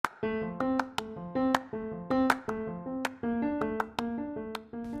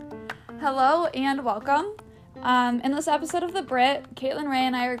Hello and welcome. In this episode of the Brit, Caitlin, Ray,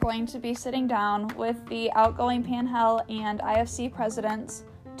 and I are going to be sitting down with the outgoing Panhel and IFC presidents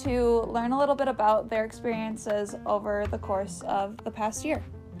to learn a little bit about their experiences over the course of the past year.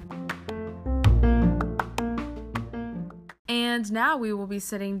 And now we will be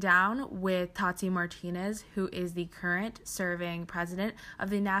sitting down with Tasi Martinez, who is the current serving president of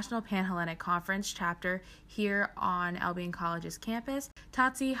the National Panhellenic Conference chapter here on Albion College's campus.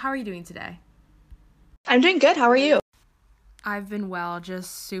 Tasi, how are you doing today? I'm doing good. How are you? I've been well,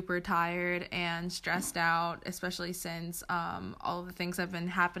 just super tired and stressed out, especially since all the things have been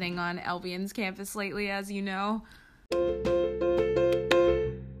happening on Albion's campus lately, as you know.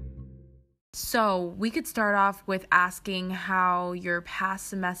 So we could start off with asking how your past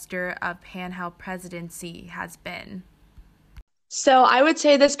semester of Panhel presidency has been. So I would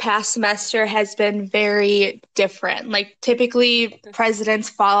say this past semester has been very different. Like typically presidents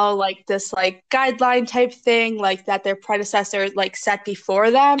follow like this like guideline type thing like that their predecessors like set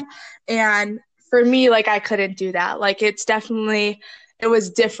before them. And for me, like I couldn't do that. Like it was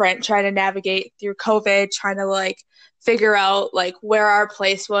different trying to navigate through COVID, trying to like figure out like where our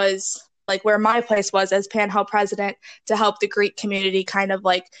place was, like where my place was as Panhel president to help the Greek community kind of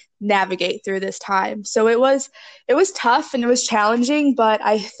like navigate through this time. So it was tough and it was challenging, but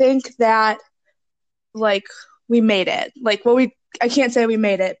I think that like we made it. Like I can't say we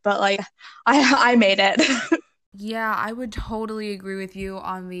made it, but like I made it. Yeah, I would totally agree with you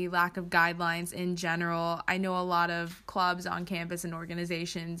on the lack of guidelines in general. I know a lot of clubs on campus and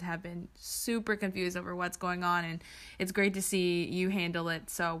organizations have been super confused over what's going on, and it's great to see you handle it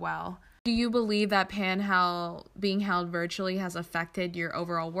so well. Do you believe that Panhel being held virtually has affected your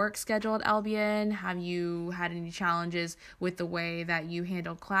overall work schedule at Albion? Have you had any challenges with the way that you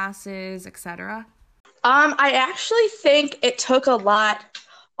handle classes, etc.? I actually think it took a lot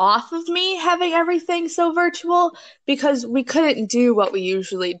off of me having everything so virtual because we couldn't do what we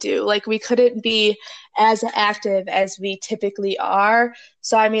usually do. Like we couldn't be as active as we typically are.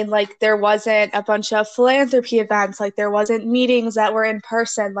 So I mean, like there wasn't a bunch of philanthropy events, like there wasn't meetings that were in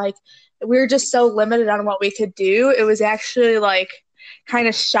person. Like we were just so limited on what we could do. It was actually like kind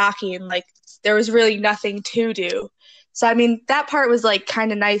of shocking. Like there was really nothing to do. So, I mean, that part was like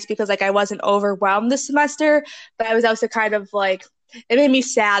kind of nice because like I wasn't overwhelmed this semester, but I was also kind of like, it made me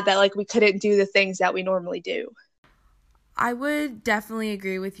sad that like we couldn't do the things that we normally do. I would definitely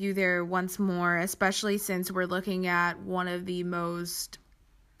agree with you there once more, especially since we're looking at one of the most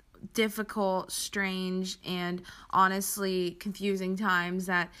difficult, strange, and honestly confusing times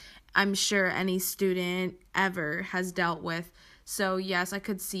that I'm sure any student ever has dealt with. So yes, I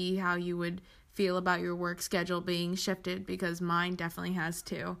could see how you would feel about your work schedule being shifted because mine definitely has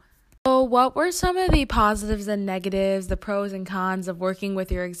too. So what were some of the positives and negatives, the pros and cons of working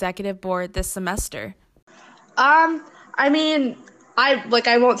with your executive board this semester? I mean,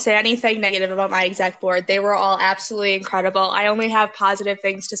 I won't say anything negative about my exec board. They were all absolutely incredible. I only have positive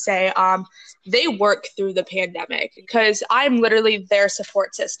things to say. They work through the pandemic because I'm literally their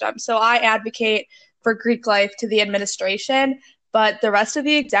support system. So I advocate for Greek life to the administration, but the rest of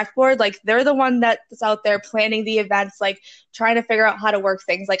the exec board, like they're the one that's out there planning the events, like trying to figure out how to work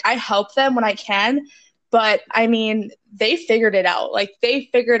things. Like I help them when I can, but I mean, they figured it out. Like they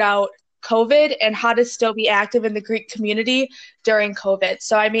figured out COVID and how to still be active in the Greek community during COVID.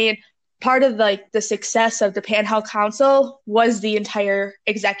 So I mean, part of like the success of the Panhel Council was the entire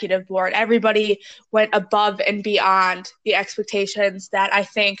executive board. Everybody went above and beyond the expectations that I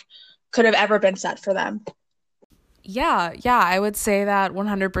think could have ever been set for them. Yeah, I would say that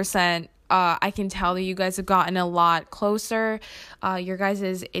 100%. I can tell that you guys have gotten a lot closer. Your guys'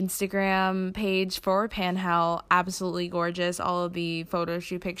 Instagram page for Panhel, absolutely gorgeous. All of the photo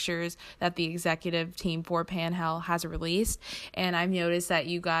shoot pictures that the executive team for Panhel has released. And I've noticed that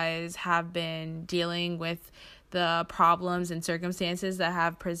you guys have been dealing with the problems and circumstances that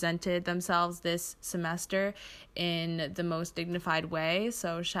have presented themselves this semester in the most dignified way.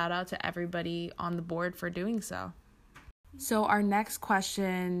 So shout out to everybody on the board for doing so. So our next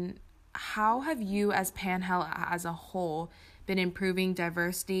question, how have you as Panhel as a whole been improving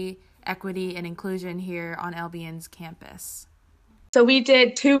diversity, equity, and inclusion here on Albion's campus? So we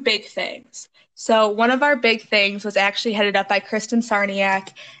did two big things. So one of our big things was actually headed up by Kristen Sarniak,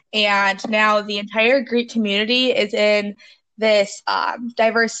 and now the entire Greek community is in this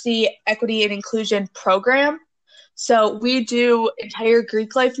diversity, equity, and inclusion program. So we do entire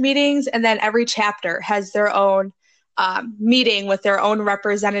Greek life meetings, and then every chapter has their own meeting with their own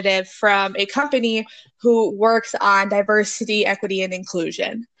representative from a company who works on diversity, equity, and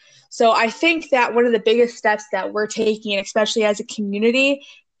inclusion. So I think that one of the biggest steps that we're taking, especially as a community,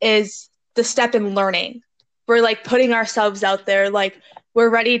 is the step in learning. We're like putting ourselves out there, like we're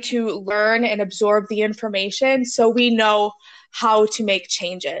ready to learn and absorb the information so we know how to make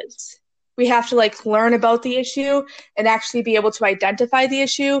changes. We have to like learn about the issue and actually be able to identify the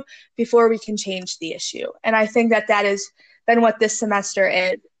issue before we can change the issue. And I think that that has been what this semester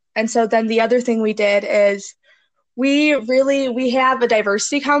is. And so then the other thing we did is we have a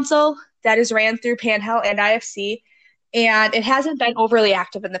diversity council that is ran through Panhel and IFC, and it hasn't been overly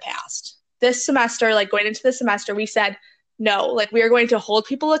active in the past. This semester, like going into the semester, we said, no, like we are going to hold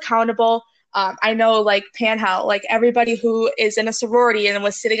people accountable. I know like Panhel, like everybody who is in a sorority and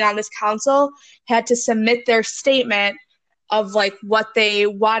was sitting on this council had to submit their statement of like what they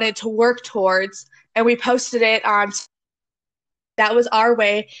wanted to work towards. And we posted it on. That was our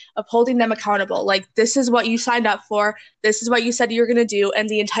way of holding them accountable. Like, this is what you signed up for. This is what you said you were going to do. And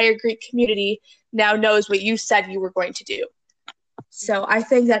the entire Greek community now knows what you said you were going to do. So I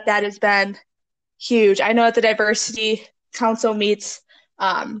think that that has been huge. I know that the Diversity Council meets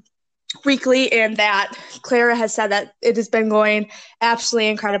weekly, and that Clara has said that it has been going absolutely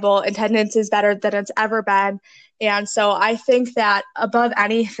incredible. Attendance is better than it's ever been. And so I think that above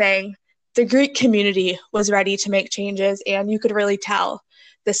anything, the Greek community was ready to make changes, and you could really tell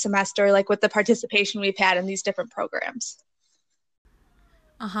this semester, like with the participation we've had in these different programs.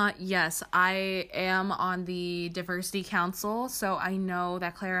 Yes, I am on the Diversity Council, so I know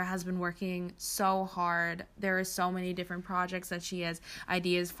that Clara has been working so hard. There are so many different projects that she has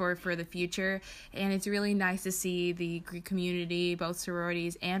ideas for the future, and it's really nice to see the Greek community, both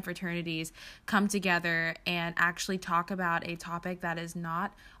sororities and fraternities, come together and actually talk about a topic that is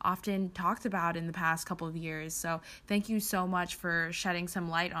not often talked about in the past couple of years. So thank you so much for shedding some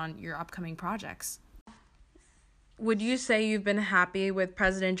light on your upcoming projects. Would you say you've been happy with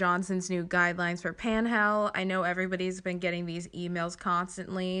President Johnson's new guidelines for Panhel? I know everybody's been getting these emails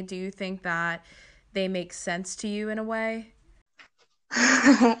constantly. Do you think that they make sense to you in a way?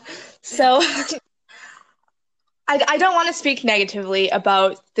 So I don't want to speak negatively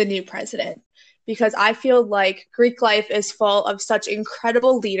about the new president, because I feel like Greek life is full of such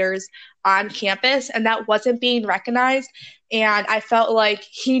incredible leaders on campus, and that wasn't being recognized. And I felt like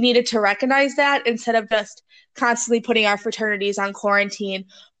he needed to recognize that instead of just constantly putting our fraternities on quarantine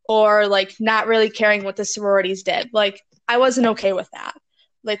or like not really caring what the sororities did. Like, I wasn't okay with that,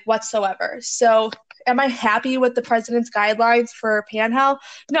 like whatsoever. So am I happy with the president's guidelines for Panhel?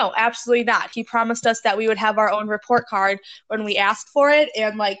 No, absolutely not. He promised us that we would have our own report card when we asked for it.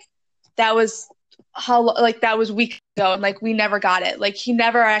 And like, that was weeks ago, and like we never got it. Like, he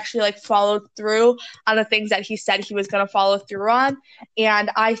never actually like followed through on the things that he said he was going to follow through on. And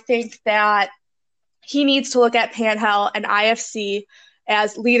I think that he needs to look at Panhel and IFC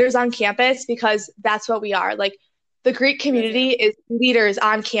as leaders on campus, because that's what we are. Like, the Greek community is leaders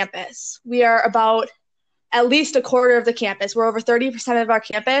on campus. We are about at least a quarter of the campus. We're over 30% of our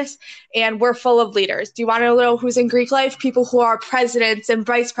campus, and we're full of leaders. Do you want to know who's in Greek life? People who are presidents and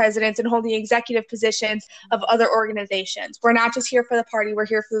vice presidents and holding executive positions of other organizations. We're not just here for the party. We're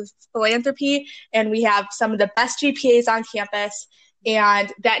here for philanthropy, and we have some of the best GPAs on campus,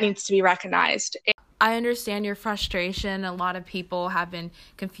 and that needs to be recognized. I understand your frustration. A lot of people have been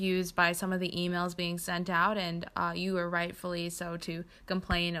confused by some of the emails being sent out, and you are rightfully so to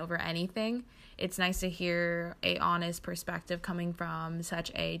complain over anything. It's nice to hear a honest perspective coming from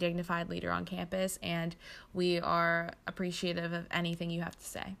such a dignified leader on campus, and we are appreciative of anything you have to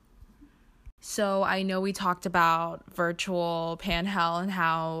say. So I know we talked about virtual Panhel and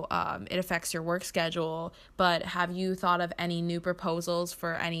how it affects your work schedule, but have you thought of any new proposals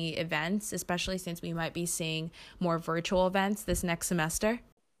for any events, especially since we might be seeing more virtual events this next semester?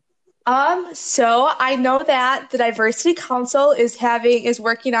 So I know that the Diversity Council is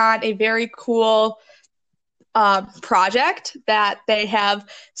working on a very cool project that they have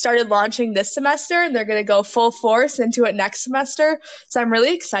started launching this semester, and they're going to go full force into it next semester. So I'm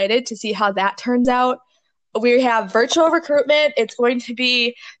really excited to see how that turns out. We have virtual recruitment. It's going to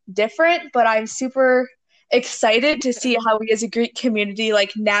be different, but I'm super excited to see how we as a Greek community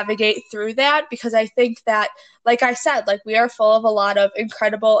like navigate through that, because I think that, like I said, like we are full of a lot of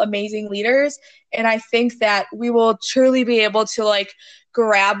incredible, amazing leaders, and I think that we will truly be able to like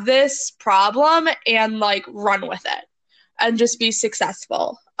grab this problem and like run with it and just be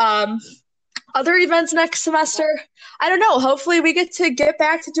successful. Other events next semester, I don't know. Hopefully we get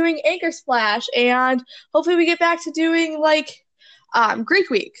back to doing Anchor Splash, and hopefully we get back to doing like Greek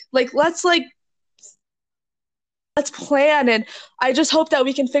Week. Like, let's like let's plan. And I just hope that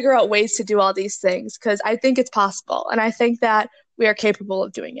we can figure out ways to do all these things, because I think it's possible. And I think that we are capable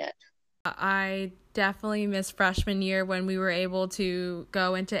of doing it. I definitely miss freshman year when we were able to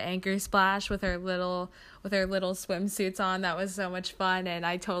go into Anchor Splash with our little swimsuits on. That was so much fun, and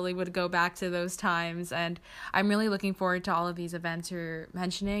I totally would go back to those times. And I'm really looking forward to all of these events you're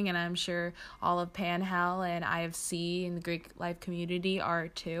mentioning, and I'm sure all of Panhel and IFC and the Greek life community are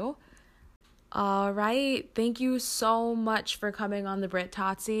too. All right. Thank you so much for coming on the Brit,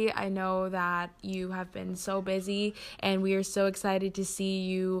 Tasi. I know that you have been so busy, and we are so excited to see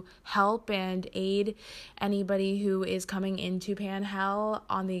you help and aid anybody who is coming into Panhel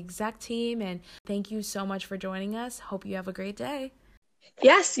on the exec team. And thank you so much for joining us. Hope you have a great day.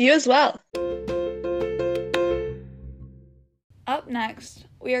 Yes, you as well. Up next,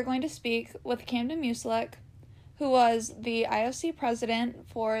 we are going to speak with Camden Musilek, who was the IFC president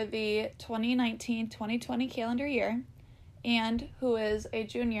for the 2019-2020 calendar year, and who is a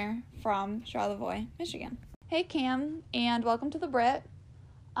junior from Charlevoix, Michigan. Hey Cam, and welcome to the Brit.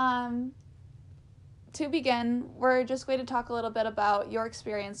 To begin, we're just going to talk a little bit about your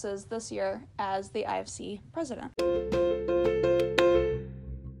experiences this year as the IFC president.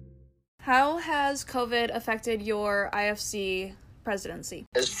 How has COVID affected your IFC presidency?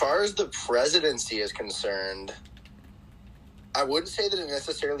 As far as the presidency is concerned, I wouldn't say that it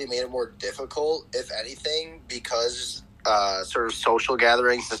necessarily made it more difficult, if anything, because sort of social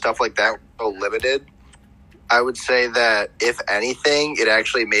gatherings and stuff like that were so limited. I would say that, if anything, it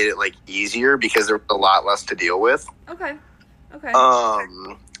actually made it, easier because there was a lot less to deal with. Okay.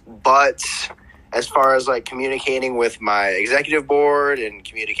 But as far as, communicating with my executive board and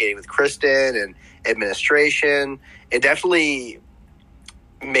communicating with Kristen and administration, it definitely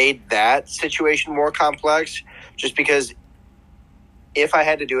made that situation more complex, just because if I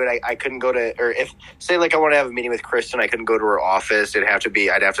had to do it, I couldn't go to, or if, say, I want to have a meeting with Kristen, I couldn't go to her office. I'd have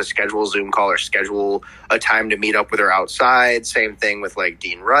to schedule a Zoom call or schedule a time to meet up with her outside. Same thing with,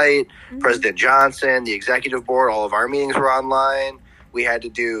 Dean Wright, President Johnson, the executive board. All of our meetings were online. We had to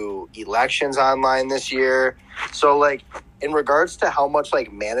do elections online this year. So, in regards to how much,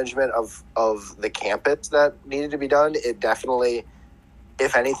 management of the campus that needed to be done, it definitely,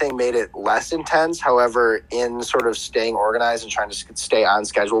 if anything, made it less intense. However, in sort of staying organized and trying to stay on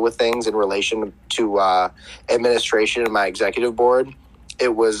schedule with things in relation to administration and my executive board,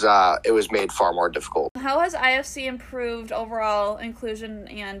 it was made far more difficult. How has IFC improved overall inclusion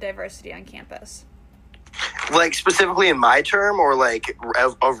and diversity on campus? Specifically in my term, or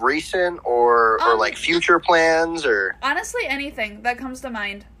of recent, or future plans, or honestly anything that comes to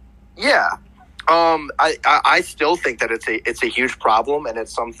mind. Yeah. I still think that it's a huge problem, and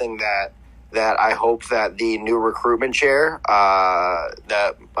it's something that I hope that the new recruitment chair, my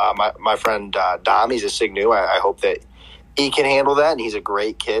friend Dom, he's a SIG new. I hope that he can handle that, and he's a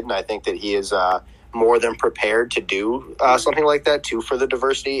great kid, and I think that he is more than prepared to do something like that too for the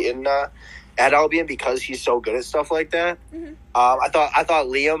diversity in at Albion, because he's so good at stuff like that. Mm-hmm. I thought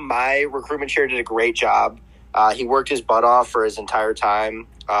Liam, my recruitment chair, did a great job. He worked his butt off for his entire time.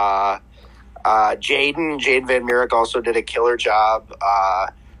 Jaden Van Mierik also did a killer job,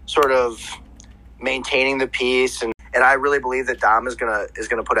 sort of maintaining the peace, and I really believe that Dom is gonna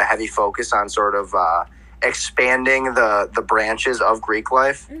put a heavy focus on sort of expanding the branches of Greek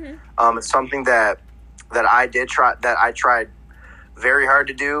life. Mm-hmm. It's something that I tried very hard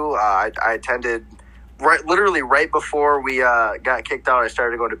to do. I attended literally right before we got kicked out. I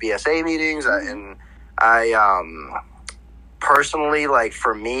started to go to BSA meetings, and I personally,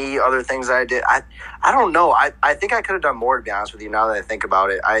 for me, other things I did, I don't know. I think I could have done more, to be honest with you, now that I think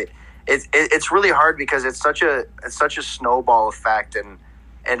about it. It's really hard because it's such a snowball effect, and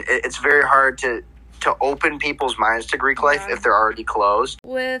it's very hard to open people's minds to Greek life if they're already closed.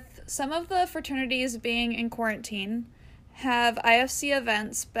 With some of the fraternities being in quarantine, have IFC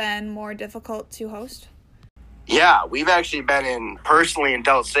events been more difficult to host? Yeah, we've actually been personally in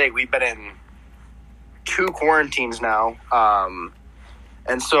Delt Sig, we've been in 2 quarantines now.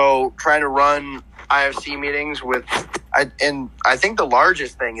 And so trying to run IFC meetings and I think the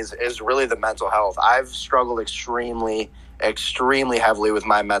largest thing is really the mental health. I've struggled extremely heavily with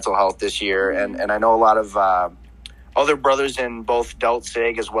my mental health this year. And I know a lot of other brothers in both Delt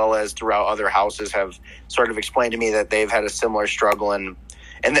Sig as well as throughout other houses have sort of explained to me that they've had a similar struggle. And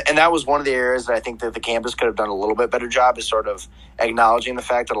that was one of the areas that I think that the campus could have done a little bit better job, is sort of acknowledging the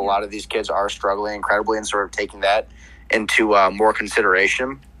fact that a lot of these kids are struggling incredibly and sort of taking that into more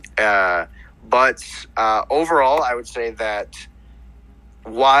consideration. But overall, I would say that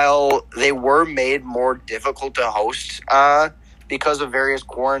while they were made more difficult to host because of various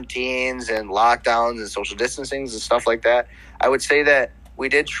quarantines and lockdowns and social distancings and stuff like that, I would say that we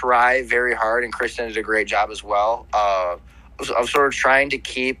did try very hard, and Kristen did a great job as well, of sort of trying to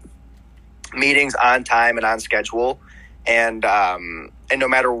keep meetings on time and on schedule, and no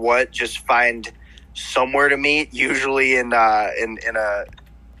matter what, just find somewhere to meet, usually in a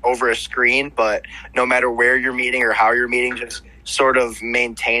over a screen, but no matter where you're meeting or how you're meeting, just sort of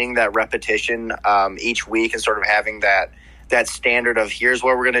maintaining that repetition each week, and sort of having that standard of, here's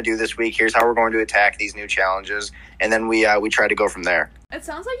what we're going to do this week, here's how we're going to attack these new challenges, and then we try to go from there. It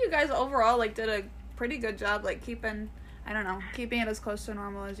sounds like you guys overall like did a pretty good job, like keeping it as close to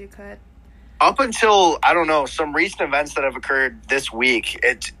normal as you could. Up until, I don't know, some recent events that have occurred this week,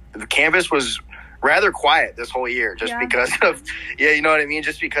 the campus was rather quiet this whole year, just because of, you know what I mean?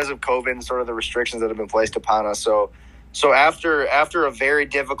 Just because of COVID and sort of the restrictions that have been placed upon us. So after a very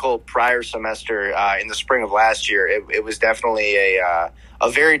difficult prior semester in the spring of last year, it was definitely a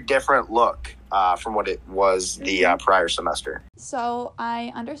very different look from what it was the prior semester. So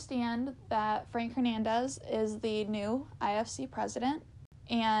I understand that Frank Hernandez is the new IFC president,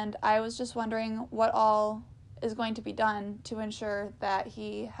 and I was just wondering what all is going to be done to ensure that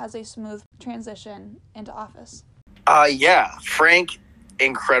he has a smooth transition into office. Frank,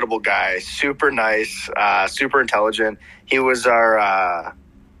 incredible guy, super nice, super intelligent. He was our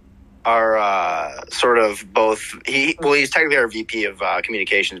sort of both. He's technically our VP of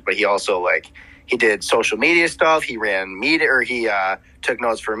communications, but he also he did social media stuff. He ran he took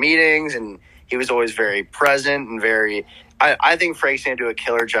notes for meetings, and he was always very present and very. I think Frank's going to do a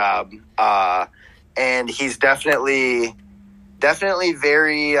killer job, and he's definitely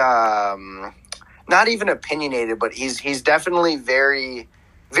very not even opinionated, but he's definitely very,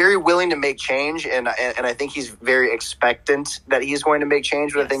 very willing to make change, and I think he's very expectant that he's going to make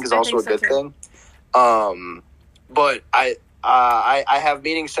change, which I think is also a good thing. But I have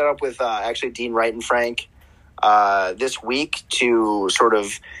meetings set up with actually Dean Wright and Frank this week to sort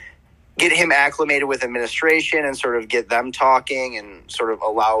of get him acclimated with administration and sort of get them talking and sort of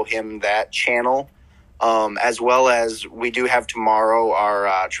allow him that channel, as well as we do have tomorrow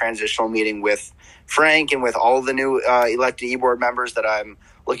our transitional meeting with Frank and with all the new elected e-board members that I'm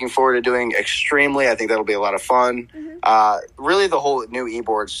looking forward to doing extremely. I think that'll be a lot of fun. Really, the whole new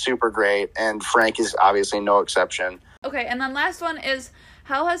e-board's super great, and Frank is obviously no exception. Okay, and then last one is,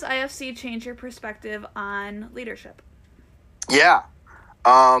 how has IFC changed your perspective on leadership? Yeah.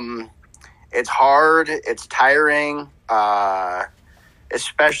 It's hard. It's tiring.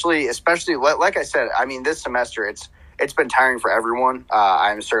 Especially like I said, I mean, this semester it's been tiring for everyone.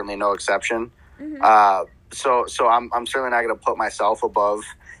 I'm certainly no exception. So I'm certainly not going to put myself above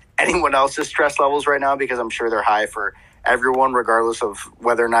anyone else's stress levels right now, because I'm sure they're high for everyone, regardless of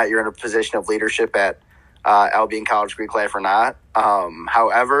whether or not you're in a position of leadership at Albion College Greek Life or not.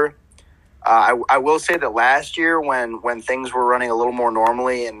 However, I will say that last year when things were running a little more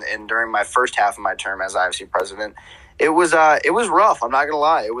normally and during my first half of my term as IFC president, it was rough. I'm not going to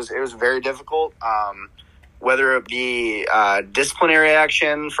lie. It was very difficult. Whether it be disciplinary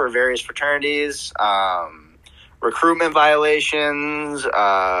action for various fraternities, recruitment violations,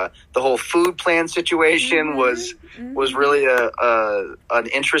 the whole food plan situation was really an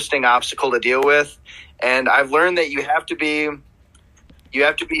interesting obstacle to deal with. And I've learned that you have to be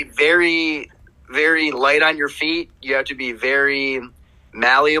very, very light on your feet. You have to be very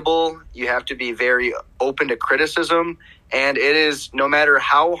malleable. You have to be very open to criticism. And it is, no matter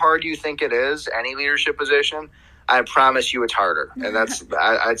how hard you think it is, any leadership position, I promise you it's harder. And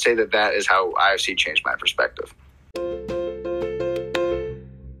I'd say that is how IFC changed my perspective.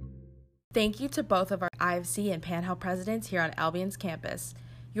 Thank you to both of our IFC and Panhel presidents here on Albion's campus.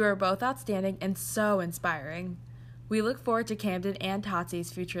 You are both outstanding and so inspiring. We look forward to Camden and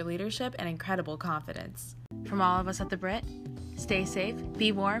Tasi's future leadership and incredible confidence. From all of us at the Brit, stay safe,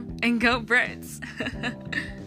 be warm, and go Brits!